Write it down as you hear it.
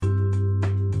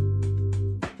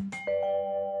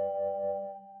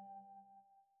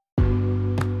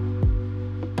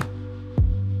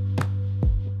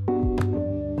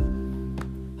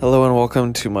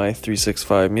welcome to my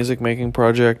 365 music making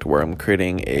project where I'm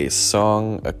creating a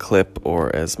song, a clip,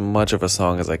 or as much of a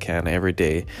song as I can every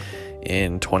day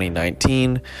in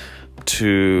 2019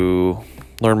 to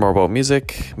learn more about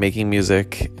music, making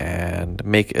music, and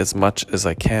make as much as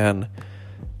I can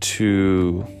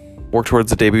to work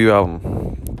towards a debut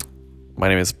album. My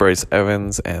name is Bryce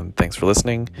Evans, and thanks for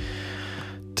listening.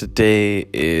 Today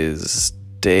is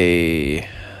day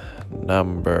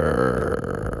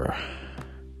number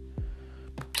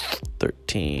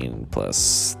 13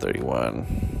 plus 31,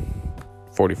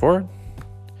 44?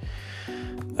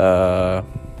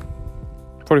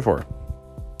 44,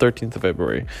 13th of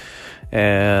February.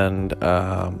 And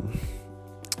kind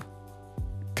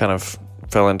of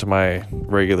fell into my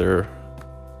regular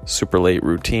super late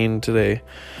routine today.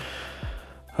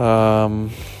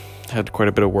 Had quite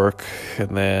a bit of work,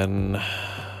 and then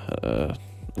an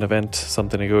event,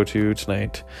 something to go to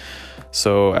tonight.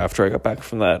 So after I got back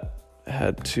from that, I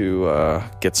had to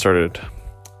get started.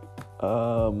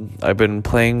 I've been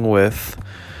playing with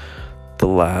the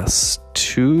last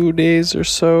 2 days or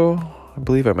so. I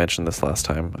believe I mentioned this last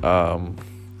time. I've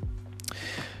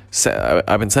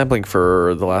been sampling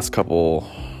for the last couple,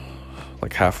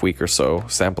 like half week or so,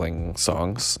 sampling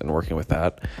songs and working with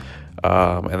that.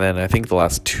 And then I think the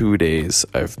last 2 days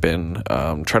I've been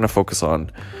trying to focus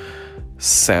on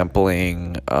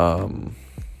sampling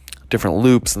different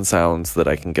loops and sounds that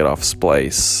I can get off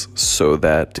Splice so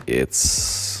that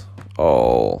it's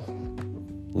all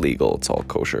legal, it's all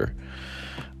kosher.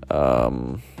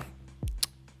 And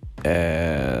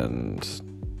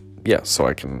yeah, so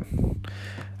I can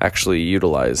actually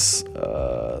utilize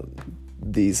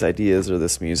these ideas or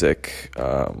this music.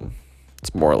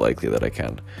 It's more likely that I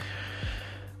can.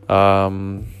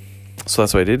 So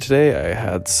that's what I did today. I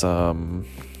had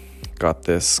got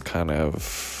this kind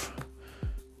of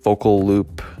vocal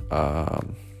loop,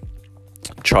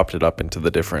 chopped it up into the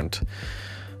different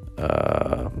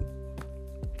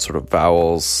sort of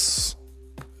vowels,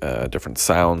 different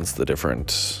sounds, the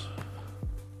different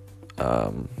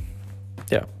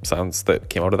sounds that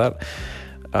came out of that,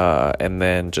 and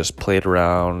then just played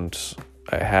around.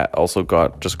 I had also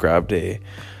grabbed a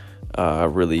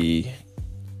really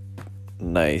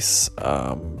nice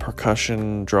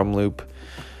percussion drum loop.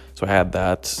 So I had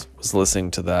that, was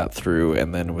listening to that through,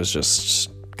 and then was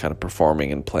just kind of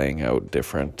performing and playing out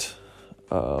different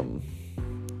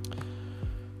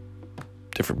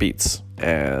beats.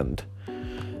 And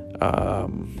I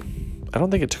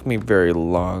don't think it took me very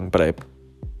long, but I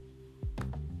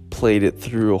played it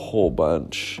through a whole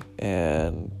bunch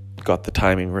and got the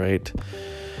timing right.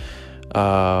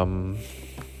 And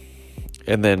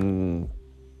then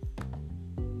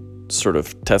sort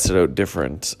of tested out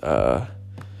different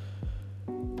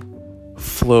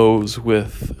flows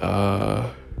with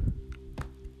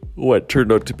what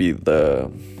turned out to be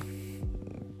the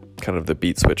kind of the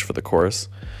beat switch for the chorus.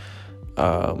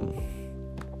 So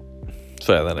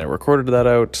then I recorded that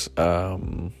out,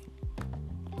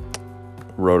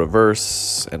 wrote a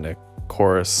verse and a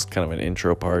chorus, kind of an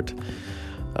intro part.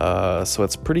 So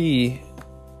it's pretty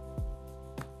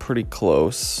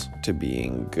close to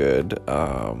being good.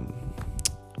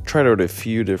 Tried out a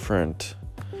few different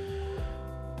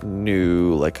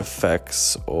new like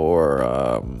effects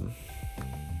or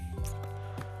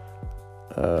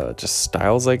just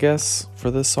styles, I guess, for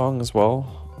this song as well,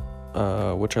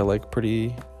 which I like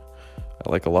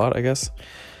a lot, I guess.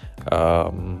 What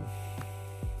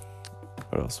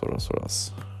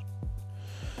else?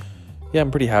 Yeah,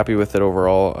 I'm pretty happy with it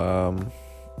overall.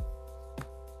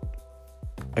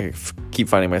 I keep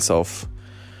finding myself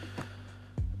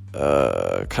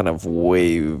kind of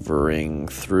wavering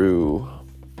through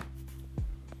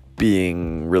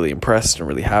being really impressed and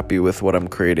really happy with what I'm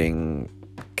creating,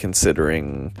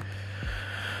 considering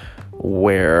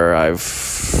where I've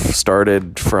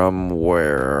started from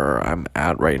where I'm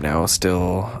at right now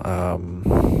still,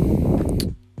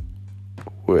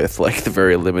 with like the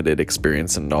very limited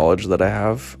experience and knowledge that I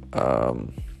have.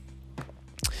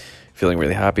 Feeling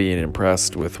really happy and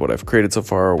impressed with what I've created so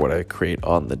far, what I create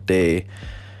on the day,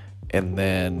 and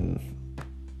then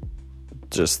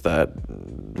just that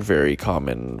very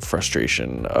common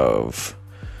frustration of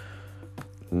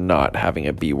not having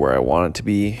it be where I want it to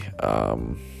be.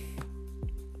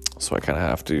 So I kind of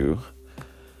have to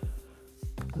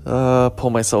pull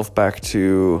myself back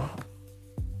to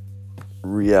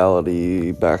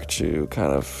reality, back to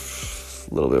kind of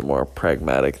a little bit more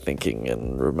pragmatic thinking,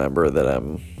 and remember that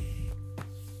I'm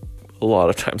a lot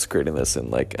of times creating this in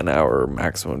like an hour,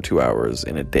 maximum 2 hours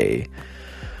in a day,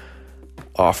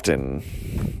 often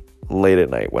late at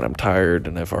night when I'm tired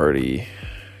and I've already,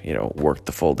 worked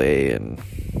the full day and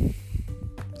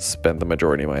spend the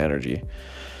majority of my energy.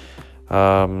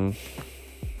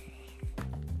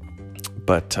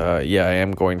 But yeah, I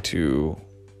am going to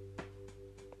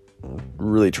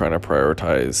really trying to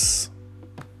prioritize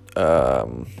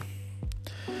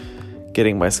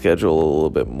getting my schedule a little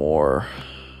bit more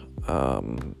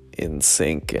in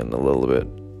sync and a little bit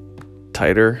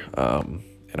tighter,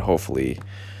 and hopefully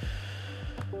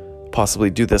possibly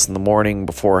do this in the morning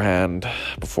beforehand,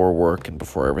 before work and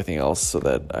before everything else, so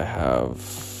that I have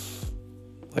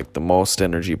like the most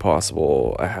energy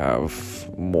possible. I have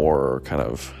more kind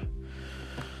of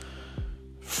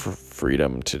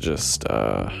freedom to just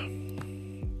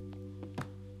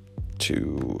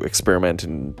to experiment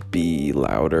and be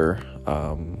louder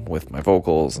with my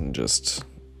vocals, and just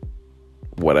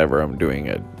whatever I'm doing,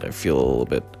 I feel a little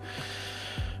bit,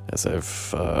 as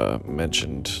I've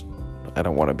mentioned, I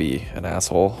don't want to be an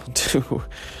asshole to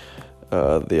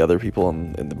the other people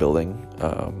in the building,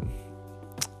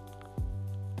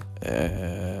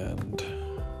 and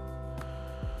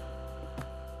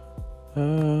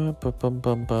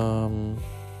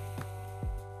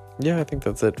yeah, I think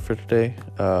that's it for today.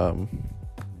 I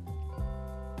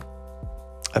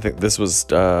think this was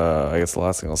I guess the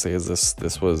last thing I'll say is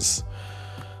this was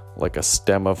like a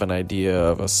stem of an idea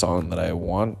of a song that I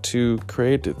want to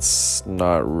create. It's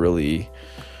not really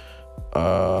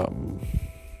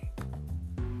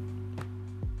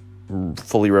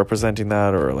fully representing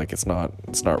that, or like it's not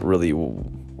really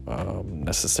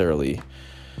necessarily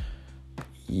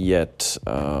yet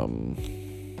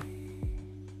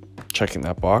checking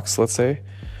that box, let's say,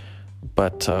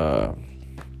 but I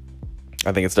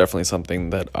think it's definitely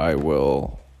something that I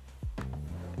will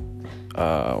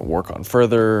work on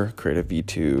further, create a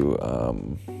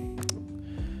V2,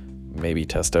 maybe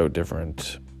test out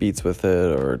different beats with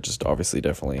it, or just obviously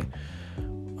definitely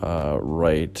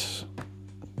write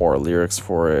more lyrics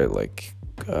for it, like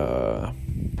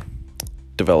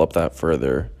develop that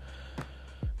further.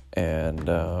 And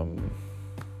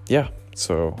yeah,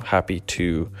 so happy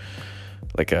to,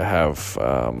 like, I have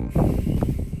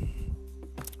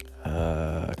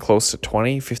close to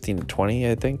 15 to 20,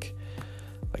 I think,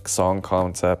 like song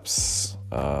concepts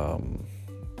that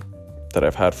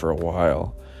I've had for a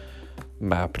while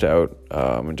mapped out,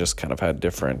 and just kind of had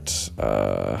different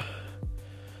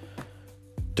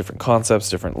concepts,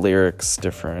 different lyrics,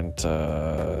 different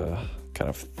kind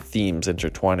of themes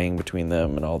intertwining between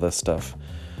them and all this stuff.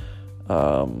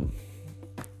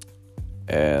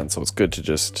 And so it's good to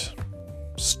just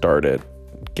start it,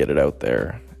 get it out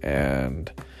there,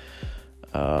 and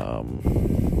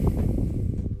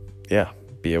yeah,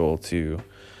 be able to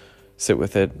sit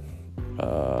with it,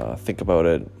 think about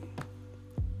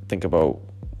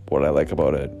what I like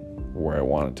about it, where I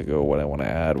want it to go, what I want to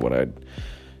add, what I'd,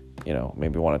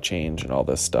 maybe want to change, and all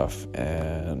this stuff.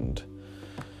 And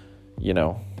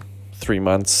 3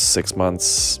 months, 6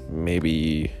 months,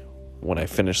 maybe when I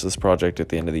finish this project at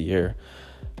the end of the year,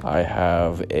 I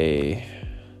have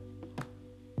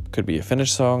could be a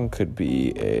finished song, could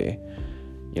be a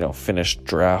finished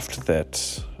draft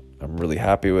that I'm really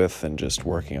happy with, and just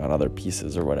working on other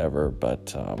pieces or whatever.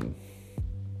 But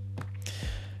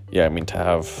yeah, I mean, to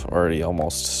have already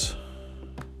almost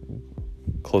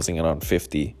closing in on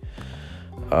 50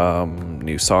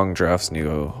 new song drafts,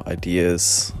 new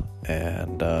ideas,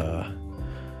 and I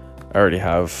already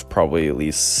have probably at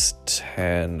least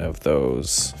 10 of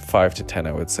those, 5 to 10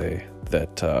 I would say,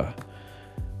 that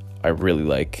I really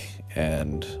like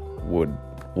and would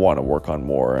want to work on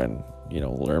more, and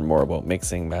learn more about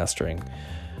mixing, mastering,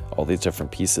 all these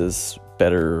different pieces,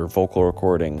 better vocal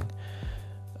recording,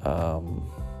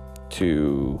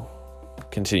 to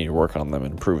continue to work on them,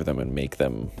 improve them, and make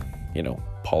them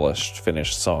polished,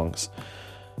 finished songs.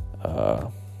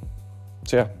 So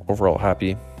yeah, overall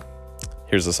happy.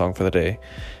 Here's the song for the day.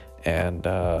 And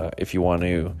if you want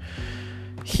to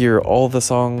hear all the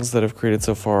songs that I've created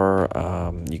so far,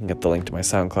 you can get the link to my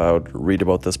SoundCloud, read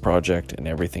about this project and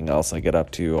everything else I get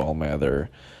up to, all my other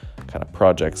kind of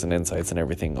projects and insights and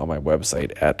everything, on my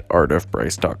website at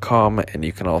artofbryce.com. And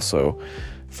you can also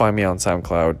find me on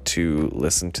SoundCloud to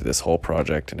listen to this whole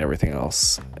project and everything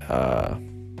else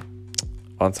on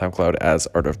SoundCloud as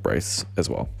Art of Bryce as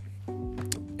well.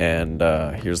 And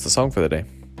here's the song for the day.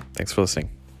 Thanks for listening.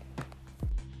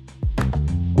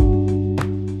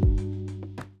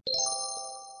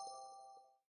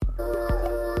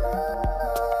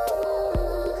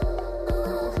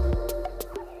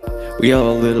 We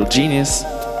all a little genius.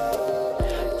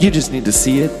 You just need to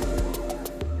see it.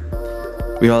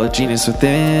 We all a genius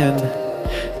within.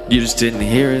 You just didn't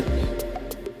hear it.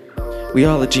 We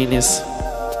all a genius.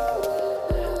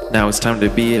 Now it's time to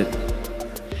be it.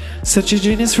 Set your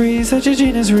genius free, set your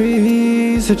genius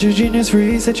free, set your genius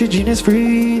free, set your genius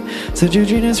free, set your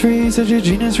genius free, set your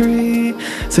genius free,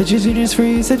 set your genius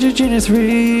free, set your genius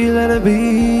free, let it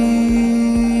be,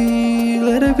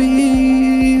 let it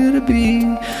be, let it be,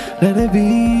 let it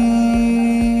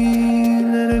be,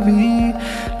 let it be,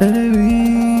 let it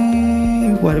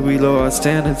be. Why do we lower our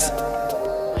standards?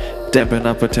 Dampen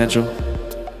our potential.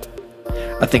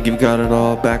 I think you've got it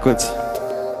all backwards.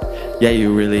 Yeah,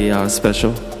 you really are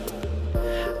special.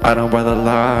 I don't rather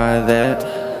lie that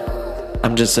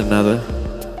I'm just another.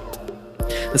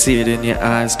 I see it in your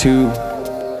eyes too.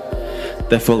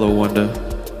 They're full of wonder.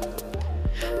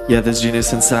 Yeah, there's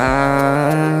genius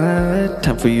inside.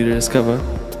 Time for you to discover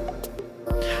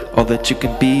all that you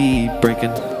can be,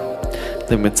 breaking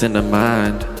limits in the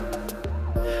mind.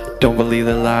 Don't believe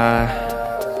the lie.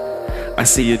 I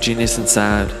see your genius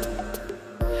inside.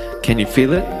 Can you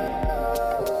feel it?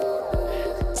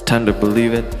 It's time to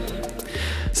believe it.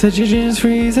 Set your genius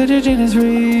free, set your genius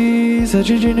free, set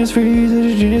your genius free, set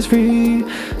your genius free,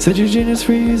 set your genius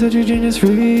free, set your genius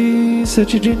free,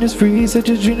 set your genius free, set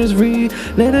your genius free,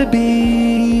 let it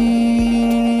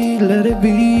be, let it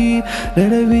be,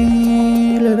 let it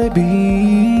be, let it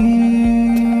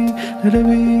be, let it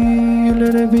be,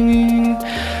 let it be,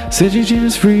 set your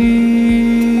genius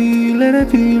free, let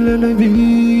it be, let it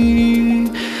be,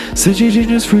 set your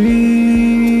genius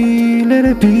free, let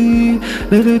it be,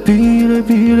 let it be, let it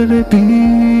be, let it be.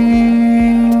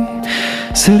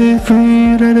 Set it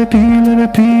free, let it be, let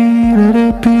it be, let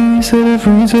it be. Set it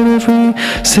free, set it free.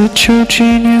 Set your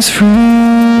genius free,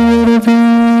 let it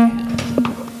be.